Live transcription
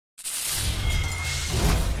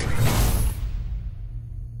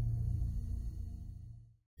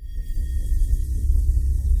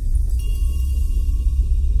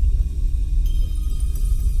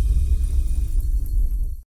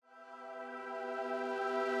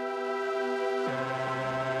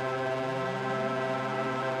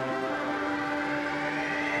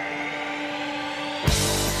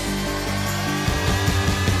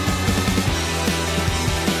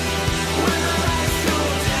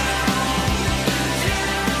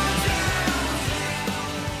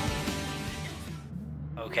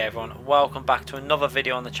Okay everyone, welcome back to another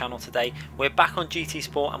video on the channel today. We're back on GT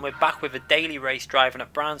Sport and we're back with a daily race driving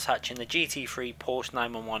at Brands Hatch in the GT3 Porsche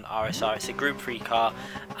 911 RSR. It's a Group 3 car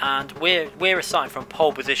and we're starting from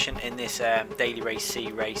pole position in this daily race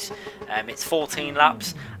C race. It's 14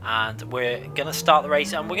 laps and we're going to start the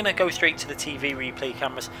race and we're going to go straight to the TV replay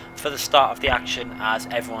cameras for the start of the action as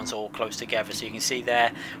everyone's all close together. So you can see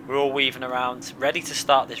there, we're all weaving around, ready to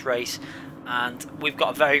start this race. And we've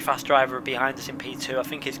got a very fast driver behind us in P2. I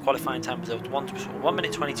think his qualifying time was 1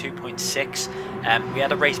 minute 22.6. We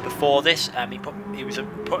had a race before this. He was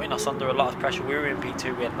putting us under a lot of pressure. We were in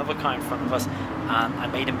P2. We had another car in front of us, and I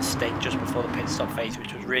made a mistake just before the pit stop phase,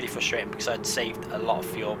 which was really frustrating because I'd saved a lot of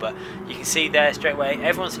fuel. But you can see there straight away,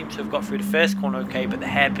 everyone seems to have got through the first corner okay, but the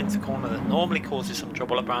hairpin's the corner that normally causes some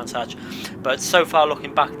trouble at Brands Hatch. But so far,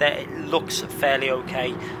 looking back there, it looks fairly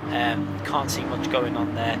okay. Can't see much going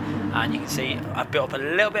on there, and you can see I built up a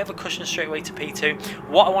little bit of a cushion straight away to P2.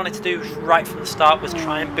 What I wanted to do right from the start was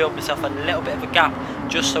try and build myself a little bit of a gap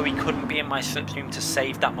just so he couldn't be in my slipstream to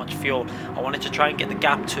save that much fuel. I wanted to try and get the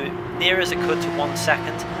gap to near as it could to 1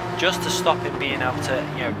 second just to stop him being able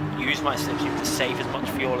to use my slipstream to save as much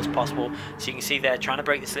fuel as possible. So you can see there trying to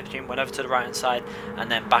break the slipstream, went over to the right hand side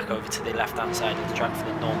and then back over to the left hand side of the track for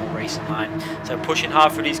the normal racing line. So pushing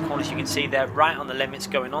hard through these corners, you can see there right on the limits,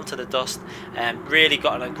 going onto the dust. Really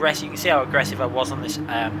got an aggressive, you can see how aggressive I was on this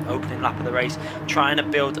opening lap of the race, trying to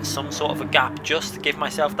build some sort of a gap just to give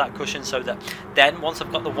myself that cushion so that then once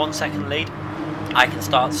I've got the 1 second lead, I can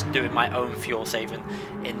start doing my own fuel saving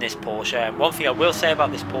in this Porsche. One thing I will say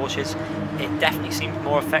about this Porsche is it definitely seems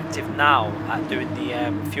more effective now at doing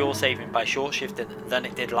the fuel saving by short shifting than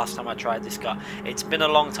it did last time I tried this car. It's been a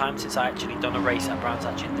long time since I actually done a race at Brands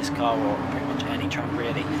Hatch in this car, or pretty much any track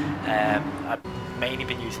really. I've mainly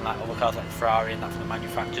been using like other cars like Ferrari and that from the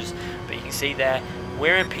manufacturers, but you can see there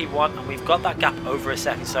we're in P1 and we've got that gap over a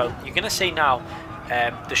second. So you're going to see now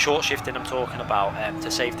the short shifting I'm talking about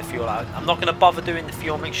to save the fuel out. I'm not going to bother doing the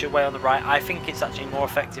fuel mixture way on the right. I think it's actually more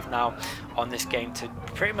effective now on this game to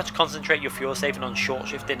pretty much concentrate your fuel saving on short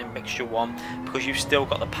shifting in mixture 1, because you've still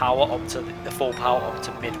got the power up to the full power up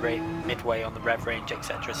to midway on the rev range,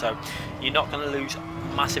 etc. So you're not going to lose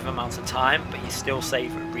massive amounts of time, but you still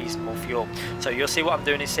save reasonable fuel. So you'll see what I'm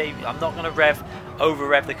doing is I'm not going to over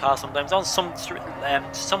rev the car sometimes. On some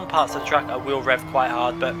parts of the track I will rev quite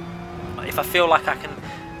hard, but if I feel like I can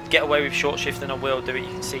get away with short shifting, I will do it. You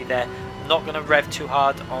can see there, I'm not going to rev too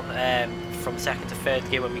hard on from second to third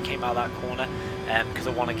gear when we came out of that corner, because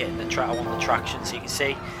I want to get in the track. I want the traction. So you can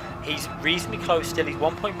see he's reasonably close still. He's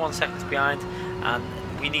 1.1 seconds behind, and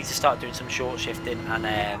we need to start doing some short shifting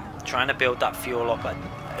and trying to build that fuel up.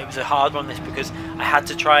 It was a hard one this because I had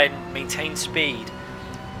to try and maintain speed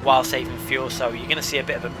while saving fuel. So you're going to see a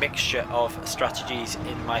bit of a mixture of strategies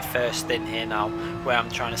in my first stint here now, where I'm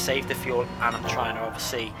trying to save the fuel and I'm trying to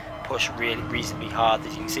obviously push really reasonably hard.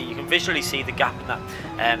 As you can see, you can visually see the gap in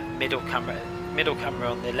that middle camera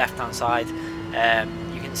on the left hand side.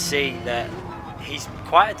 You can see that he's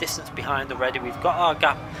quite a distance behind already. We've got our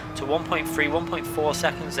gap to 1.3, 1.4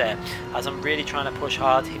 seconds there as I'm really trying to push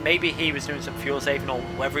hard. Maybe he was doing some fuel saving, or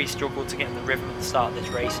whether he struggled to get in the rhythm at the start of this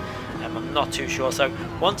race. I'm not too sure. So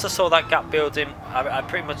once I saw that gap building, I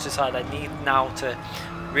pretty much decided I need now to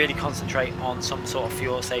really concentrate on some sort of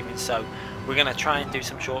fuel saving. So we're going to try and do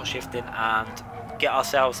some short shifting and get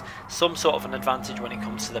ourselves some sort of an advantage when it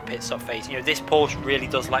comes to the pit stop phase. This Porsche really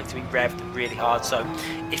does like to be revved really hard, so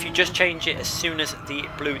if you just change it as soon as the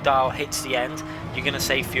blue dial hits the end, you're going to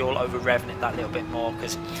save fuel over revving it that little bit more,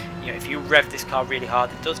 because if you rev this car really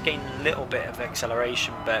hard, it does gain a little bit of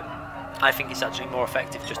acceleration, but I think it's actually more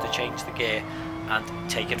effective just to change the gear and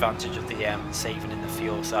take advantage of the saving in the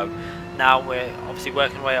fuel. So now we're obviously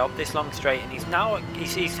working our way up this long straight, and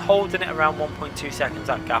he's holding it around 1.2 seconds,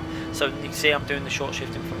 that gap. So you can see I'm doing the short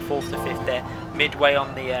shifting from 4th to 5th there, midway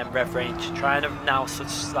on the rev range, trying to now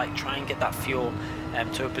try and get that fuel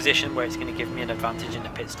to a position where it's going to give me an advantage in the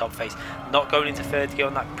pit stop phase. Not going into third gear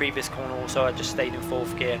on that previous corner also, I just stayed in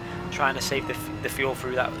 4th gear, trying to save the fuel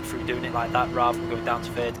through doing it like that, rather than going down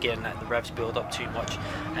to third gear and let the revs build up too much.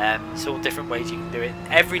 It's all different ways you can do it.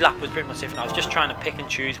 Every lap was pretty much different. I was just trying to pick and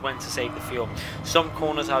choose when to save the fuel. Some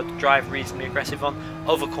corners I would drive reasonably aggressive on,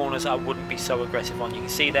 other corners I wouldn't be so aggressive on. You can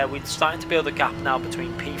see there we're starting to build a gap now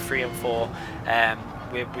between P3 and 4.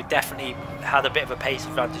 We definitely had a bit of a pace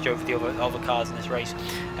advantage over the other cars in this race,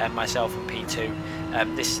 myself and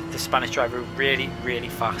P2. The Spanish driver really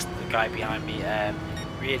fast, the guy behind me,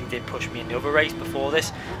 really did push me in the other race before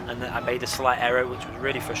this, and I made a slight error, which was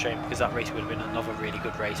really frustrating because that race would have been another really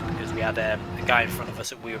good race, because we had a guy in front of us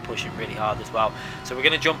that we were pushing really hard as well. So we're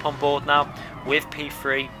going to jump on board now with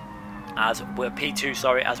P3. as we're P2,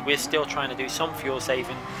 sorry, as we're still trying to do some fuel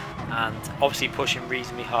saving and obviously pushing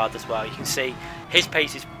reasonably hard as well. You can see his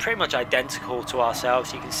pace is pretty much identical to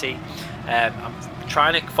ourselves. You can see I'm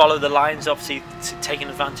trying to follow the lines, obviously taking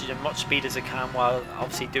advantage of much speed as I can while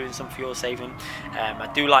obviously doing some fuel saving. I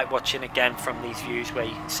do like watching again from these views where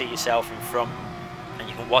you can see yourself in front and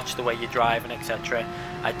you can watch the way you're driving, etc.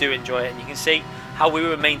 I do enjoy it, and you can see how we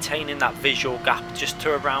were maintaining that visual gap just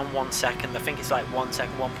to around 1 second. I think it's like 1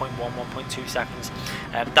 second, 1.1, 1.2 seconds.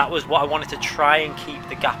 That was what I wanted to try and keep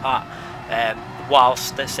the gap at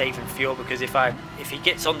whilst they're saving fuel, because if he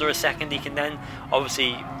gets under a second, he can then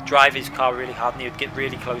obviously drive his car really hard and he would get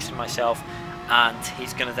really close to myself, and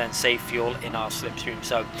he's going to then save fuel in our slipstream.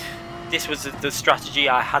 So this was the strategy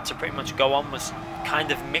I had to pretty much go on, was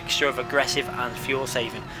kind of mixture of aggressive and fuel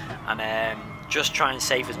saving, and just try and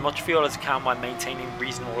save as much fuel as I can while maintaining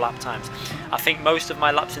reasonable lap times. I think most of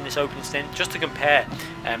my laps in this opening stint, just to compare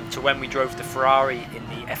to when we drove the Ferrari in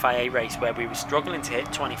the FIA race where we were struggling to hit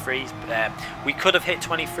 23s, we could have hit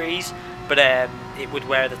 23s, but it would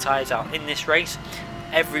wear the tyres out. In this race,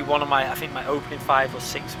 every one of my, I think my opening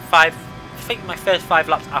I think my first 5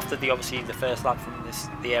 laps after obviously the first lap from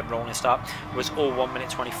the rolling start was all 1 minute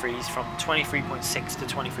 23s, from 23.6 to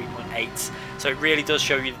 23.8. So it really does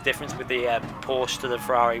show you the difference with the Porsche to the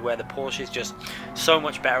Ferrari, where the Porsche is just so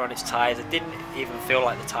much better on its tyres. It didn't even feel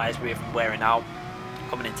like the tyres were even wearing out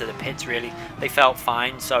coming into the pits. Really, they felt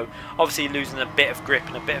fine. So obviously losing a bit of grip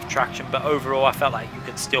and a bit of traction, but overall I felt like you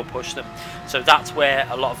could still push them. So that's where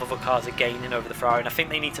a lot of other cars are gaining over the Ferrari, and I think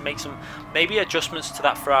they need to make some maybe adjustments to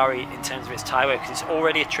that Ferrari in terms of its tyre wear, because it's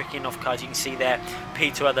already a tricky enough car. As you can see there,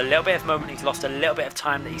 P2 had a little bit of moment, he's lost a little bit of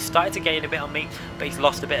time, that he's started to gain a bit on me, but he's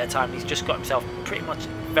lost a bit of time. He's just got himself pretty much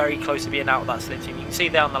very close to being out of that slipstream. You can see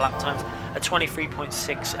there on the lap times, a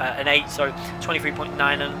 23.6, an 8, sorry, 23.9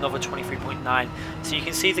 and another 23.9. So you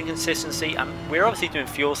can see the consistency, and we're obviously doing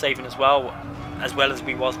fuel saving as well as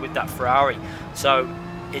we was with that Ferrari. So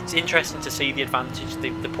it's interesting to see the advantage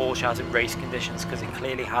the Porsche has in race conditions, because it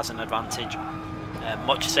clearly has an advantage.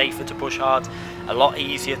 Much safer to push hard, a lot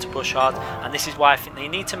easier to push hard, and this is why I think they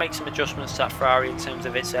need to make some adjustments to that Ferrari in terms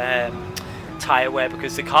of its tyre wear,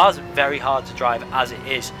 because the car's very hard to drive as it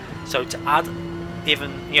is. So to add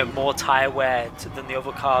even more tyre wear than the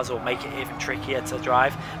other cars, or make it even trickier to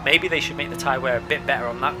drive, maybe they should make the tyre wear a bit better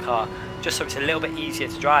on that car, just so it's a little bit easier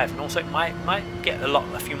to drive, and also it might get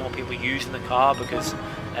a few more people using the car, because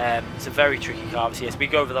it's a very tricky car. Obviously, as we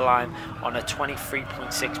go over the line on a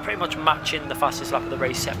 23.6, pretty much matching the fastest lap of the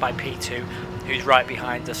race set by P2, who's right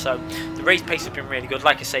behind us. So the race pace has been really good.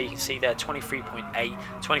 Like I say, you can see there 23.8,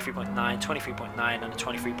 23.9, 23.9 and a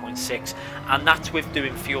 23.6, and that's with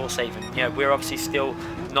doing fuel saving. We're obviously still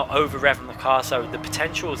not over revving the car, so the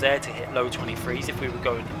potential is there to hit low 23s if we were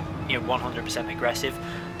going 100% aggressive,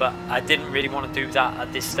 but I didn't really want to do that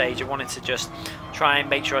at this stage. I wanted to just try and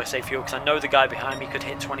make sure I save fuel, because I know the guy behind me could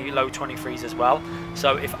hit low 23s as well.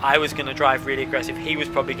 So if I was going to drive really aggressive, he was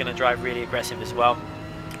probably going to drive really aggressive as well.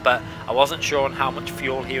 But I wasn't sure on how much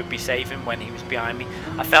fuel he would be saving when he was behind me.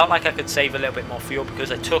 I felt like I could save a little bit more fuel, because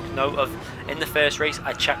I took note of, in the first race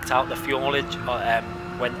I checked out the fuelage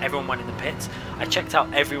when everyone went in the pits. I checked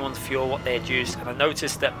out everyone's fuel, what they had used, and I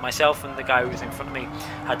noticed that myself and the guy who was in front of me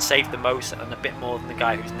had saved the most, and a bit more than the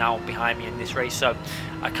guy who's now behind me in this race. So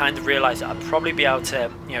I kind of realised that I'd probably be able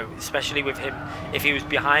to, especially with him, if he was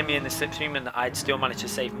behind me in the slipstream and I'd still managed to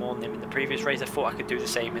save more than him in the previous race, I thought I could do the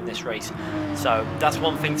same in this race. So that's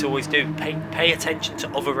one thing to always do. Pay attention to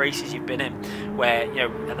other races you've been in, where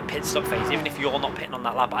at the pit stop phase, even if you're not pitting on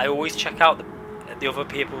that lap, I always check out the other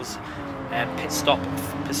people's pit stop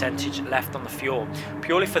percentage left on the fuel,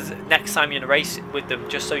 purely for the next time you're in a race with them,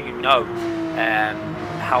 just so you know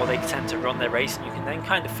how they tend to run their race, and you can then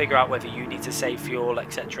kind of figure out whether you need to save fuel,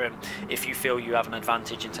 etc., if you feel you have an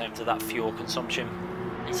advantage in terms of that fuel consumption.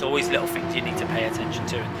 It's always little things you need to pay attention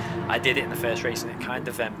to. I did it in the first race, and it kind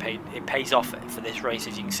of pays off for this race.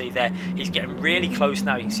 As you can see there, he's getting really close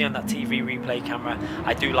now. You can see on that TV replay camera,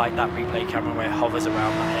 I do like that replay camera where it hovers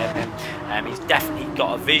around that hairpin. He's definitely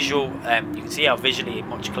got a visual, you can see how visually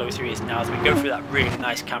much closer he is now as we go through that really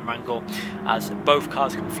nice camera angle, as both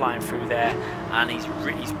cars come flying through there, and he's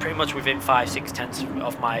pretty much within 5-6 tenths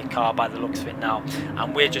of my car by the looks of it now,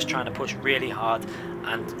 and we're just trying to push really hard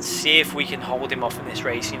and see if we can hold him off in this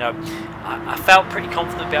race. I felt pretty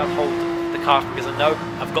confident to be able to hold the car, because I know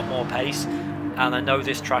I've got more pace, and I know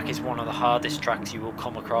this track is one of the hardest tracks you will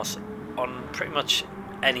come across on pretty much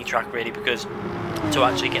any track really, because to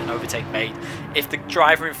actually get an overtake made, if the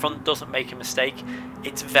driver in front doesn't make a mistake,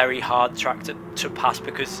 it's very hard track to pass,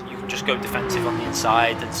 because you can just go defensive on the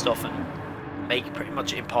inside and stuff, and make it pretty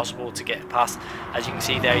much impossible to get past. As you can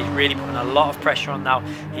see there, he's really putting a lot of pressure on now.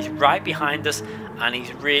 He's right behind us, and he's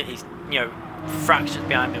you know, fractions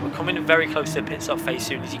behind me. We're coming very close to the pit stop face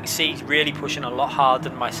soon. As you can see, he's really pushing a lot harder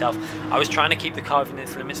than myself. I was trying to keep the car within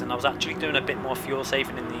its limits, and I was actually doing a bit more fuel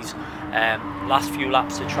saving in these last few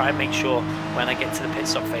laps to try and make sure when I get to the pit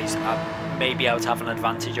stop face I may be able to have an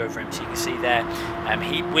advantage over him. So you can see there,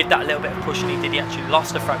 he, with that little bit of pushing he did, he actually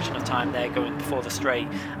lost a fraction of time there going before the straight,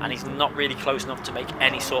 and he's not really close enough to make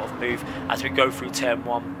any sort of move as we go through turn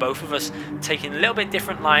 1. Both of us taking a little bit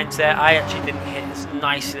different lines there. I actually didn't hit as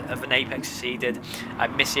nice of an apex as he did. I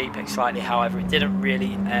missed the apex slightly, however it didn't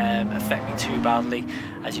really affect me too badly.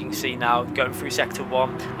 As you can see now, going through sector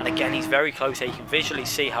 1, and again he's very close here. You can visually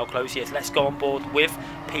see how close he is. Let's go on board with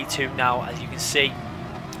P2 now. As you can see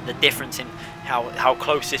the difference in how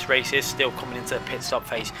close this race is still coming into the pit stop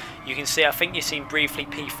phase. You can see, I think you've seen briefly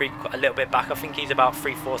P3 a little bit back. I think he's about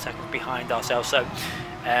 3-4 seconds behind ourselves. So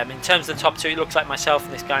in terms of the top two, it looks like myself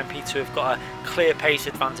and this guy in P2 have got a clear pace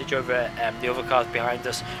advantage over the other cars behind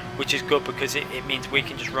us, which is good because it means we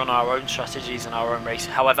can just run our own strategies and our own race.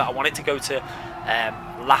 However, I wanted to go to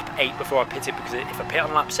lap 8 before I pitted, because if I pit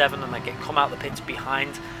on lap 7 and I get come out the pits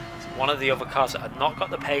behind one of the other cars that have not got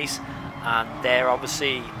the pace, and they're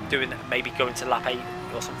obviously doing, maybe going to lap 8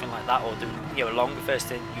 or something like that, or doing, you know, a longer first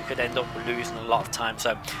thing, you could end up losing a lot of time.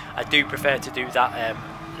 So I do prefer to do that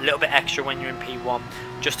a little bit extra when you're in P1,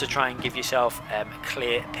 just to try and give yourself a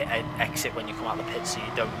clear pit exit when you come out the pits, so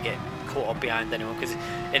you don't get caught up behind anyone. Because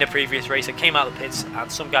in a previous race I came out of the pits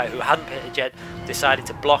and some guy who hadn't pitted yet decided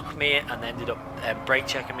to block me and ended up brake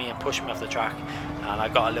checking me and pushing me off the track, and I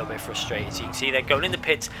got a little bit frustrated. So you can see they're going in the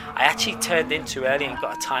pits. I actually turned in too early and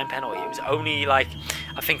got a time penalty. It was only like,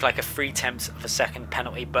 I think like a 3/10 of a second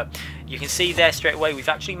penalty, but you can see there straight away we've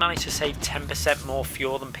actually managed to save 10% more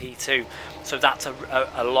fuel than P2. So that's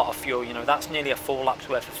a lot of fuel, you know, that's nearly a 4 laps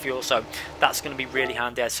worth of fuel, so that's going to be really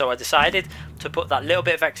handy. So I decided to put that little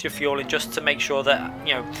bit of extra fuel in just to make sure that,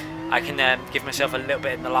 you know, I can give myself a little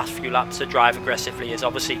bit in the last few laps to drive aggressively, as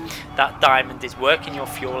obviously that diamond is working your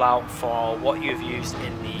fuel out for what you've used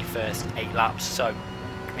in the first 8 laps. So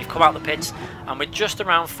we've come out the pits and we're just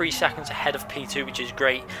around 3 seconds ahead of P2, which is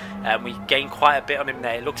great. We gained quite a bit on him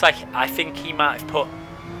there. It looks like, I think he might have put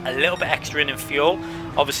a little bit extra in fuel,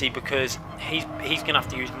 obviously because he's going to have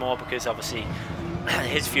to use more, because obviously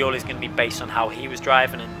his fuel is going to be based on how he was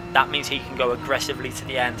driving, and that means he can go aggressively to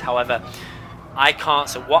the end. However, I can't,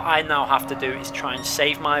 so what I now have to do is try and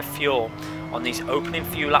save my fuel on these opening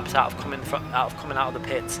few laps out of coming out of the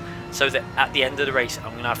pits, so that at the end of the race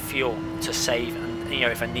I'm going to have fuel to save. And you know,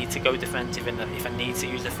 if I need to go defensive and if I need to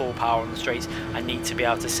use the full power on the straights, I need to be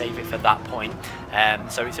able to save it for that point.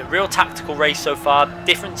 So it's a real tactical race so far.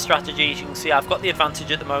 Different strategies. You can see I've got the advantage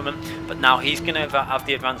at the moment, but now he's going to have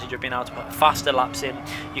the advantage of being able to put faster laps in.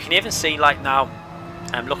 You can even see, like now,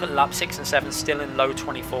 look at lap 6 and 7 still in low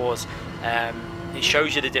 24s. It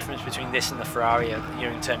shows you the difference between this and the Ferrari, you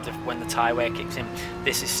know, in terms of when the tyre wear kicks in.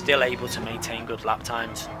 This is still able to maintain good lap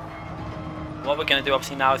times. What we're going to do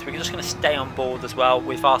obviously now is we're just going to stay on board as well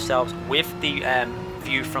with ourselves, with the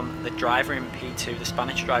view from the driver in P2, the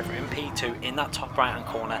Spanish driver in P2 in that top right hand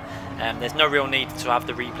corner. There's no real need to have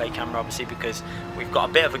the replay camera obviously, because we've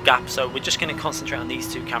got a bit of a gap, so we're just going to concentrate on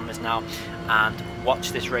these 2 cameras now and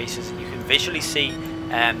watch this race. As you can visually see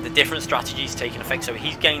the different strategies taking effect. So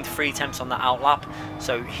he's gained 3 attempts on the outlap,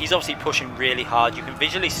 so he's obviously pushing really hard. You can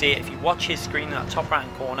visually see it if you watch his screen in that top right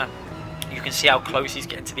hand corner. You can see how close he's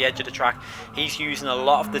getting to the edge of the track. He's using a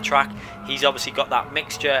lot of the track. He's obviously got that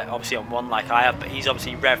mixture, obviously on one like I have, but he's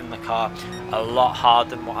obviously revving the car a lot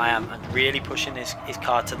harder than what I am and really pushing his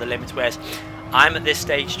car to the limits, whereas I'm at this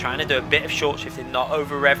stage trying to do a bit of short shifting, not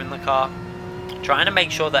over revving the car, trying to make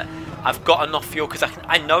sure that I've got enough fuel, because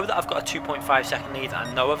I know that I've got a 2.5 second lead.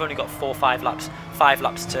 I know I've only got 5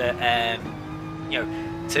 laps to you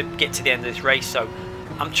know, to get to the end of this race. So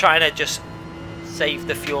I'm trying to just save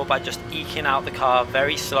the fuel by just eking out the car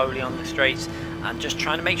very slowly on the straights, and just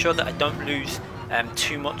trying to make sure that I don't lose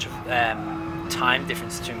too much of time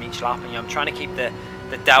difference between each lap. And you know, I'm trying to keep the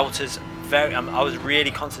deltas very, I was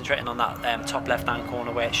really concentrating on that top left hand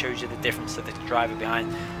corner where it shows you the difference to the driver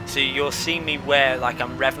behind. So you'll see me where like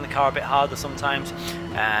I'm revving the car a bit harder sometimes,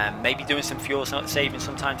 maybe doing some fuel saving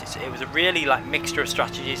sometimes. It was a really like mixture of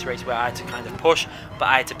strategies race where I had to kind of push, but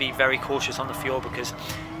I had to be very cautious on the fuel, because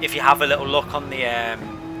if you have a little look on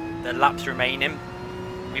the laps remaining,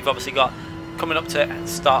 we've obviously got coming up to the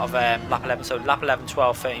start of lap 11, so lap 11,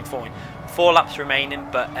 12, 13, 14, 4 laps remaining,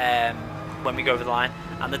 but when we go over the line,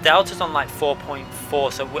 and the delta's on like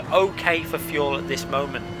 4.4, so we're okay for fuel at this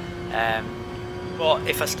moment. But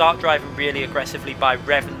if I start driving really aggressively by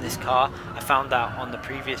revving this car, I found out on the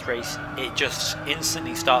previous race, it just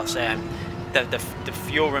instantly starts the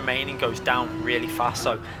fuel remaining goes down really fast.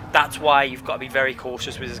 So that's why you've got to be very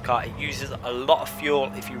cautious with this car. It uses a lot of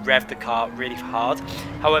fuel if you rev the car really hard.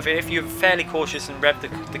 However, if you're fairly cautious and rev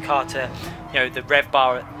the car to, you know,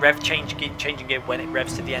 the changing gear when it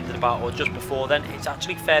revs to the end of the bar or just before then, it's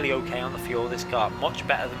actually fairly okay on the fuel. This car much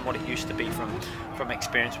better than what it used to be from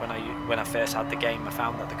experience when I first had the game. I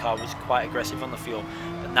found that the car was quite aggressive on the fuel,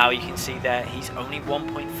 but now you can see there he's only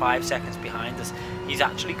 1.5 seconds behind us. He's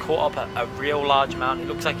actually caught up a real large amount. It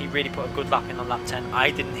looks like he really put a good lap in on lap 10.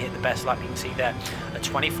 I didn't hit the best lap. You can see there a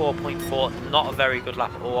 24.4, not a very good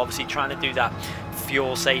lap at all. Obviously trying to do that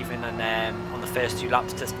fuel saving and on the first 2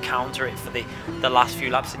 laps to counter it for the last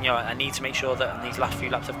few laps, and you know, I need to make sure that on these last few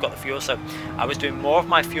laps I've got the fuel. So I was doing more of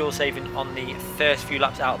my fuel saving on the first few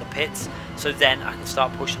laps out of the pits, so then I can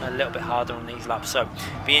start pushing a little bit harder on these laps. So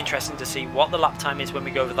be interesting to see what the lap time is when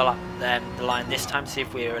we go over the line this time, to see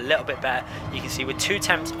if we're a little bit better. You can see we're 2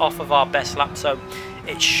 tenths off of our best lap, so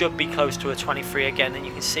it should be close to a 23 again, and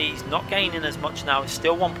you can see he's not gaining as much now. It's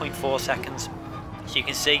still 1.4 seconds. So you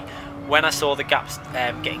can see when I saw the gaps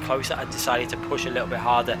getting closer, I decided to push a little bit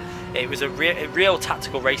harder. It was a real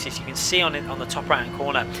tactical race. As you can see on the top right hand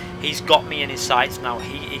corner, he's got me in his sights now.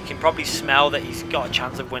 He can probably smell that he's got a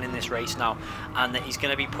chance of winning this race now, and that he's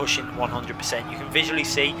going to be pushing 100%. You can visually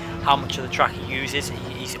see how much of the track he uses.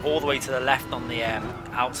 He's all the way to the left on the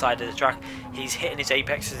outside of the track. He's hitting his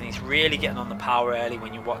apexes and he's really getting on the power early.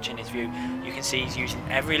 When you're watching his view, you can see he's using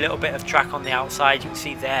every little bit of track on the outside. You can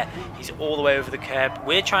see there he's all the way over the curb.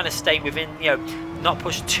 We're trying to stay within, you know, not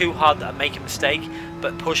push too hard that I make a mistake,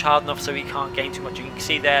 but push hard enough so he can't gain too much. You can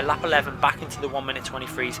see there lap 11 back into the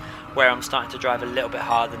 1:23s, where I'm starting to drive a little bit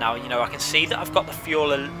harder now. You know, I can see that I've got the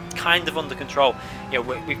fuel kind of under control. You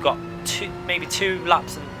know, we've got maybe 2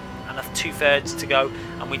 laps and 2/3 to go,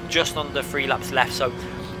 and we're just under 3 laps left, so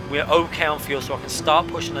we're okay on fuel. So I can start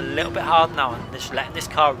pushing a little bit hard now and just letting this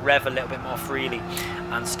car rev a little bit more freely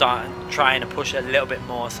and trying to push a little bit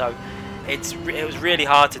more. So it was really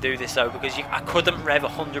hard to do this though, because I couldn't rev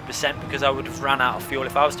 100% because I would have ran out of fuel.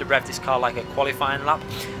 If I was to rev this car like a qualifying lap,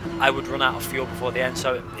 I would run out of fuel before the end.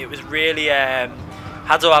 So it was really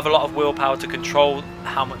had to have a lot of willpower to control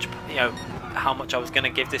how much, you know, how much I was going to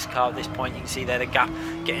give this car at this point. You can see there the gap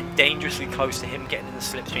getting dangerously close to him getting in the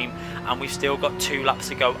slipstream, and we've still got 2 laps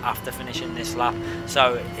to go after finishing this lap.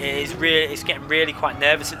 So it's getting really quite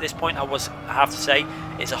nervous at this point. I have to say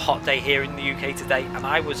it's a hot day here in the UK today, and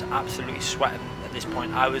I was absolutely sweating at this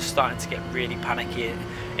point. I was starting to get really panicky.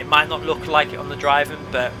 It might not look like it on the driving,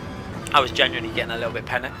 but I was genuinely getting a little bit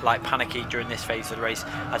panicky during this phase of the race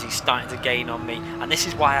as he's starting to gain on me. And this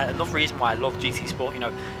is why, another reason why I love GT Sport. You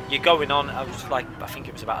know, you're going on, I was like, I think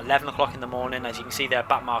it was about 11 o'clock in the morning. As you can see there,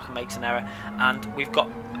 back marker makes an error, and we've got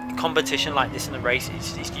competition like this in the race.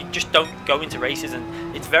 You just don't go into races,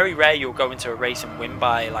 and it's very rare you'll go into a race and win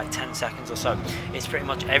by like 10 seconds or so. It's pretty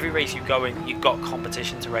much every race you go in, you've got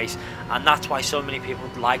competition to race, and that's why so many people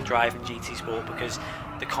like driving GT Sport, because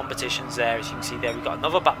the competition's there. As you can see there, we've got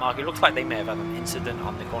another back marker. It looks like they may have had an incident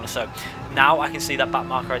on the corner, so now I can see that back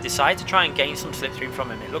marker. I decided to try and gain some slipstream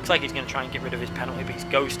from him. It looks like he's going to try and get rid of his penalty, but he's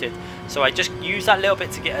ghosted, so I just used that little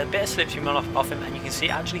bit to get a bit of slipstream off him, and you can see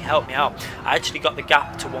it actually helped me out. I actually got the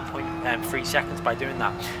gap to 1.3 seconds by doing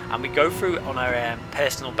that, and we go through on our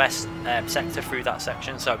personal best sector through that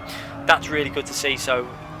section, so that's really good to see. So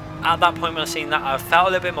at that point when I seen that, I felt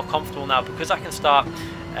a little bit more comfortable now, because I can start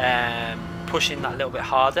pushing that little bit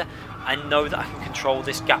harder. I know that I can control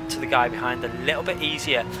this gap to the guy behind a little bit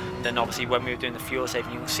easier than obviously when we were doing the fuel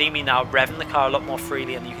saving. You can see me now revving the car a lot more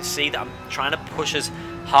freely, and you can see that I'm trying to push as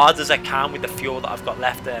hard as I can with the fuel that I've got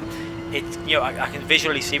left there. You know, I can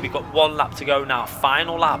visually see we've got 1 lap to go now,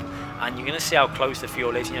 final lap, and you're going to see how close the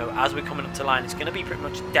fuel is. You know, as we're coming up to line, it's going to be pretty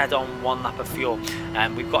much dead on 1 lap of fuel,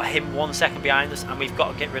 and we've got him 1 second behind us, and we've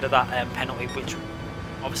got to get rid of that penalty, which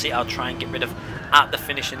obviously I'll try and get rid of at the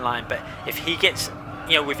finishing line. But if he gets,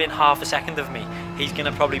 you know, within half a second of me, he's going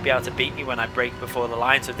to probably be able to beat me when I break before the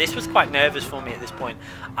line. So this was quite nervous for me at this point.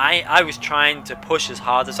 I was trying to push as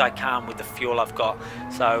hard as I can with the fuel I've got.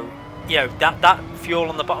 So, you know, that fuel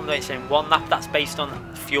on the bottom there, it's saying 1 lap, that's based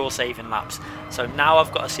on fuel saving laps. So now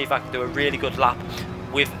I've got to see if I can do a really good lap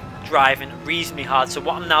with driving reasonably hard. So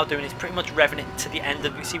what I'm now doing is pretty much revving it to the end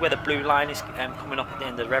of, you see where the blue line is coming up at the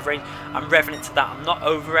end of the rev range. I'm revving it to that. I'm not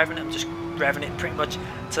over revving it, I'm just revving it pretty much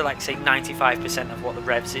to, like, say 95% of what the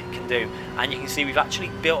revs it can do. And you can see we've actually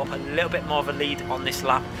built up a little bit more of a lead on this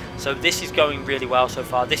lap, so this is going really well so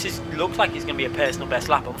far. Looks like it's going to be a personal best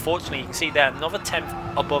lap. Unfortunately, you can see there another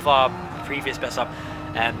 10th above our previous best lap.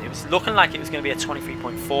 It was looking like it was going to be a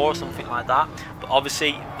 23.4 or something like that, but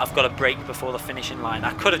obviously I've got a break before the finishing line.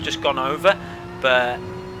 I could have just gone over, but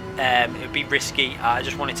it would be risky. I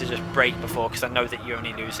just wanted to just brake before, because I know that you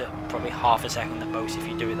only lose it probably half a second at most if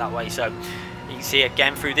you do it that way. So you can see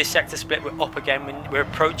again through this sector split, we're up again. We're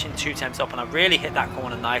approaching 2 tenths up, and I really hit that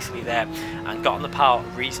corner nicely there and got on the power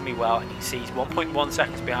reasonably well. And you can see he's 1.1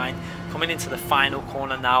 seconds behind, coming into the final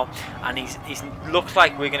corner now, and he's looks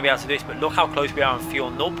like we're going to be able to do this, but look how close we are on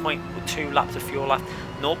fuel. 0.2 laps of fuel left,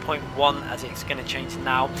 0.1 as it's going to change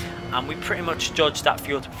now, and we pretty much judged that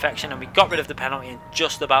fuel to perfection, and we got rid of the penalty and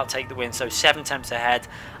just about take the win. So 7 tenths ahead,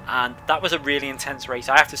 and that was a really intense race.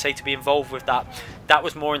 I have to say, to be involved with that, that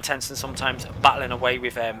was more intense than sometimes battling away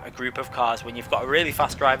with a group of cars when you've got a really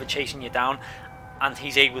fast driver chasing you down and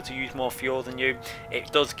he's able to use more fuel than you.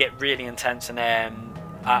 It does get really intense, and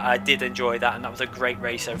I did enjoy that, and that was a great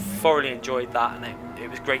race. I thoroughly enjoyed that, and it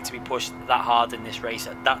was great to be pushed that hard in this race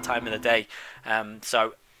at that time of the day.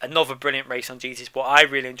 So another brilliant race on GT Sport. I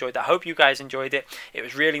really enjoyed that. I hope you guys enjoyed it. It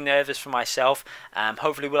was really nervous for myself.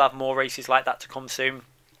 Hopefully we'll have more races like that to come soon.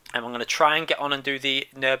 I'm going to try and get on and do the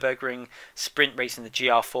Nürburgring sprint race in the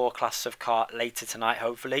GR4 class of car later tonight,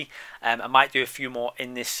 hopefully. I might do a few more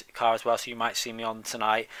in this car as well, so you might see me on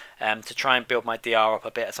tonight to try and build my DR up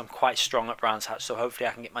a bit, as I'm quite strong at Brands Hatch, so hopefully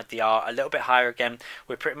I can get my DR a little bit higher again.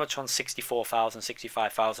 We're pretty much on 64,000,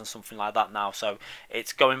 65,000, something like that now, so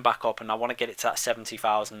it's going back up, and I want to get it to that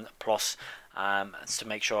 70,000 plus. To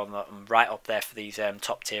make sure I'm right up there for these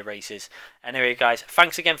top tier races. Anyway guys,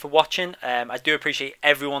 thanks again for watching. I do appreciate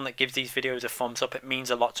everyone that gives these videos a thumbs up. It means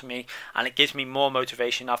a lot to me, and it gives me more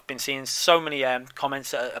motivation. I've been seeing so many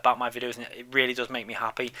comments about my videos, and it really does make me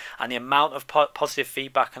happy, and the amount of positive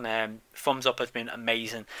feedback and thumbs up has been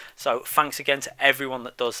amazing. So thanks again to everyone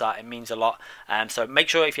that does that. It means a lot. So make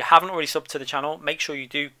sure, if you haven't already subbed to the channel, make sure you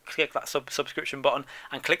do click that subscription button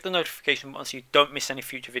and click the notification button so you don't miss any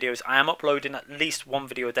future videos. I am uploading at least 1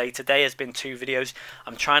 video a day. Today has been 2 videos.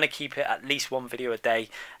 I'm trying to keep it at least 1 video a day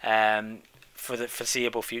for the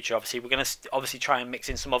foreseeable future. Obviously we're going to try and mix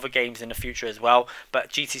in some other games in the future as well, but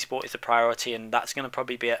GT Sport is the priority, and that's going to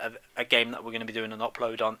probably be a game that we're going to be doing an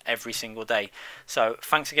upload on every single day. So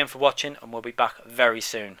thanks again for watching, and we'll be back very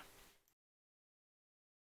soon.